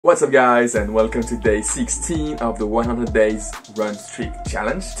What's up guys, and welcome to day 16 of the 100 days run streak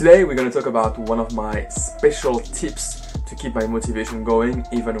challenge. Today we're going to talk about one of my special tips to keep my motivation going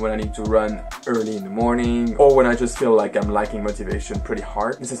even when I need to run early in the morning or when I just feel like I'm lacking motivation pretty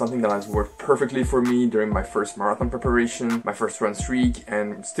hard. This is something that has worked perfectly for me during my first marathon preparation, my first run streak,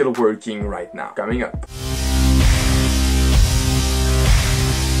 and still working right now. Coming up.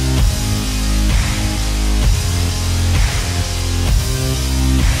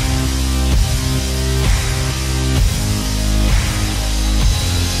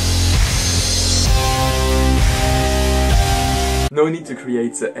 No need to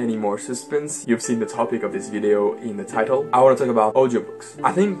create any more suspense. You've seen the topic of this video in the title. I want to talk about audiobooks.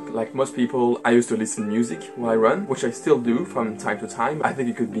 I think, like most people, I used to listen to music while I run, which I still do from time to time. I think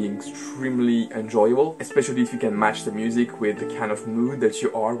it could be extremely enjoyable, especially if you can match the music with the kind of mood that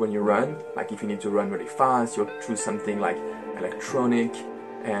you are when you run. Like if you need to run really fast, you'll choose something like electronic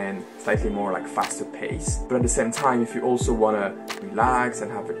and slightly more like faster pace. But at the same time, if you also want to relax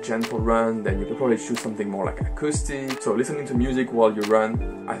and have a gentle run, then you could probably choose something more like acoustic. So listening to music while you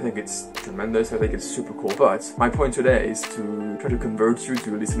run, I think it's tremendous. I think it's super cool. But my point today is to try to convert you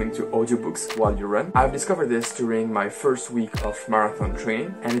to listening to audiobooks while you run. I've discovered this during my first week of marathon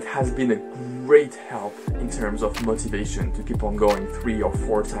training, and it has been a great help in terms of motivation to keep on going 3 or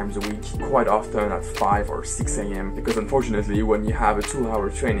 4 times a week, quite often at 5 or 6 a.m. because unfortunately when you have a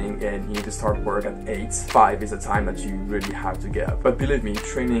 2-hour training and you need to start work at 8, 5 is the time that you really have to get up. But believe me,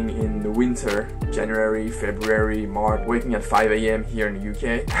 training in the winter, January, February, March, waking at 5 a.m. here in the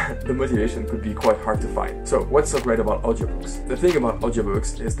UK, the motivation could be quite hard to find. So what's so great about audiobooks? The thing about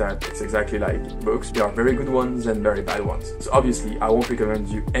audiobooks is that it's exactly like books. There are very good ones and very bad ones. So obviously I won't recommend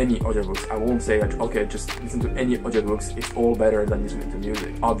you any audiobooks. I won't say that, okay, just listen to any audiobooks, it's all better than listening to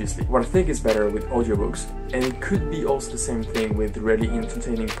music. Obviously, what I think is better with audiobooks, and it could be also the same thing with really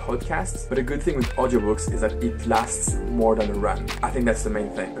entertaining podcasts, but a good thing with audiobooks is that it lasts more than a run. I think that's the main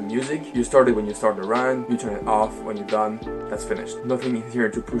thing. The music, you start it when you start the run, you turn it off when you're done, that's finished. Nothing is here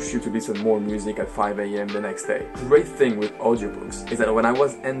to push you to listen more music at 5 a.m. the next day. Great thing with audiobooks is that when I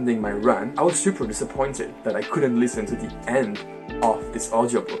was ending my run, I was super disappointed that I couldn't listen to the end of this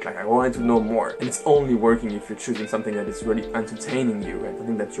audiobook. Like, I wanted to know more, and it's only working if you're choosing something that is really entertaining you and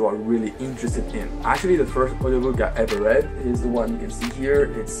something that you are really interested in. Actually, the first audiobook I ever read is the one you can see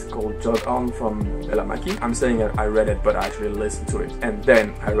here. It's called Jog On from Bella Mackie. I'm saying that I read it, but I actually listened to it, and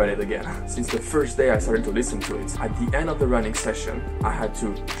then I read it again. Since the first day I started to listen to it, at the end of the running session, I had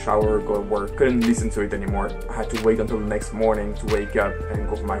to shower, go to work, couldn't listen to it anymore. I had to wait until the next morning to wake up and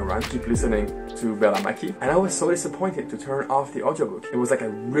go for my run, keep listening to Bella Mackie, and I was so disappointed to turn off the audiobook. It was like I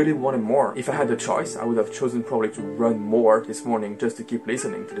really wanted more. If I had the choice, I would have chosen probably to run more this morning just to keep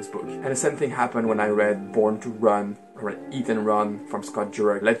listening to this book. And the same thing happened when I read Born to Run, or Eat and Run from Scott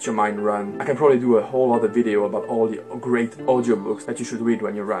Jurek, Let Your Mind Run. I can probably do a whole other video about all the great audiobooks that you should read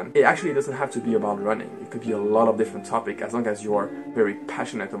when you run. It actually doesn't have to be about running. It could be a lot of different topics. As long as you are very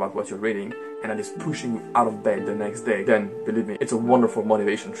passionate about what you're reading and that is pushing you out of bed the next day, then believe me, it's a wonderful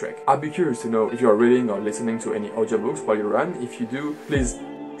motivation trick. I'd be curious to know if you are reading or listening to any audiobooks while you run. If you do, please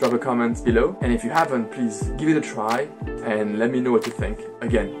drop a comment below, and if you haven't, please give it a try and let me know what you think,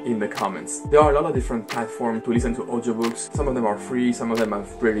 again, in the comments. There are a lot of different platforms to listen to audiobooks. Some of them are free, some of them have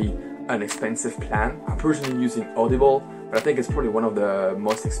really an expensive plan. I'm personally using Audible, but I think it's probably one of the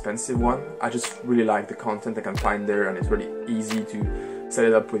most expensive one. I just really like the content I can find there, and it's really easy to set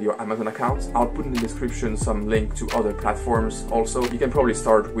it up with your Amazon account. I'll put in the description some link to other platforms also. You can probably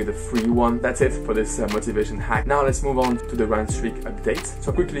start with a free one. That's it for this motivation hack. Now let's move on to the RunStreak update.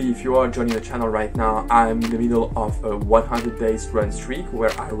 So quickly, if you are joining the channel right now, I'm in the middle of a 100 days run streak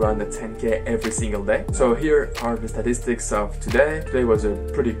where I run a 10K every single day. So here are the statistics of today. Today was a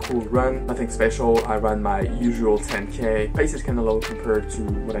pretty cool run, nothing special. I ran my usual 10K. Pace is kind of low compared to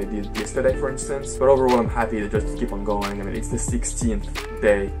what I did yesterday, for instance, but overall I'm happy to just keep on going. I mean, it's the 16th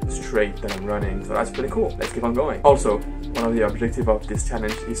day straight that I'm running, so that's pretty cool. Let's keep on going. Also, one of the objectives of this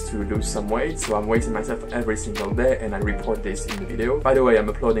challenge is to lose some weight, so I'm weighing myself every single day and I report this in the video. By the way, I'm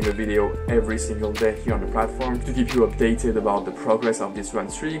uploading a video every single day here on the platform to keep you updated about the progress of this run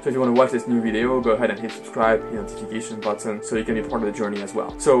streak. So if you want to watch this new video, go ahead and hit subscribe, hit the notification button so you can be part of the journey as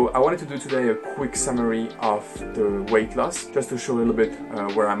well. So I wanted to do today a quick summary of the weight loss, just to show a little bit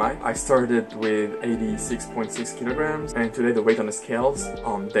where am I. I started with 86.6 kilograms, and today the weight on the scales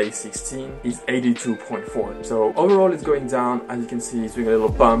on day 16 is 82.4. So overall it's going down. As you can see, it's doing a little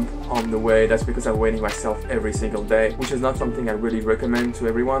bump on the way. That's because I'm weighing myself every single day, which is not something I really recommend to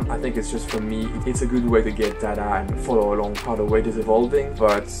everyone. I think it's just for me, it's a good way to get data and follow along how the weight is evolving,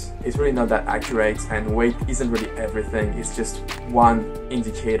 but it's really not that accurate, and weight isn't really everything. It's just one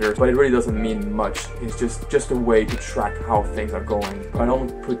indicator, but it really doesn't mean much. It's just a way to track how things are going. I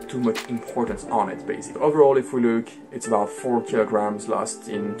don't put too much importance on it, basically. Overall, if we look, it's about 4 kilograms lost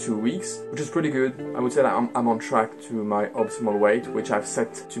in 2 weeks, which is pretty good. I would say that I'm on track to my optimal weight, which I've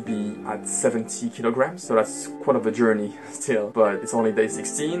set to be at 70 kilograms. So that's quite of a journey still, but it's only day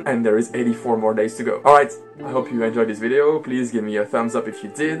 16 and there is 84 more days to go. Alright, I hope you enjoyed this video. Please give me a thumbs up if you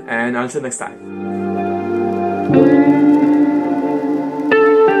did, and until next time.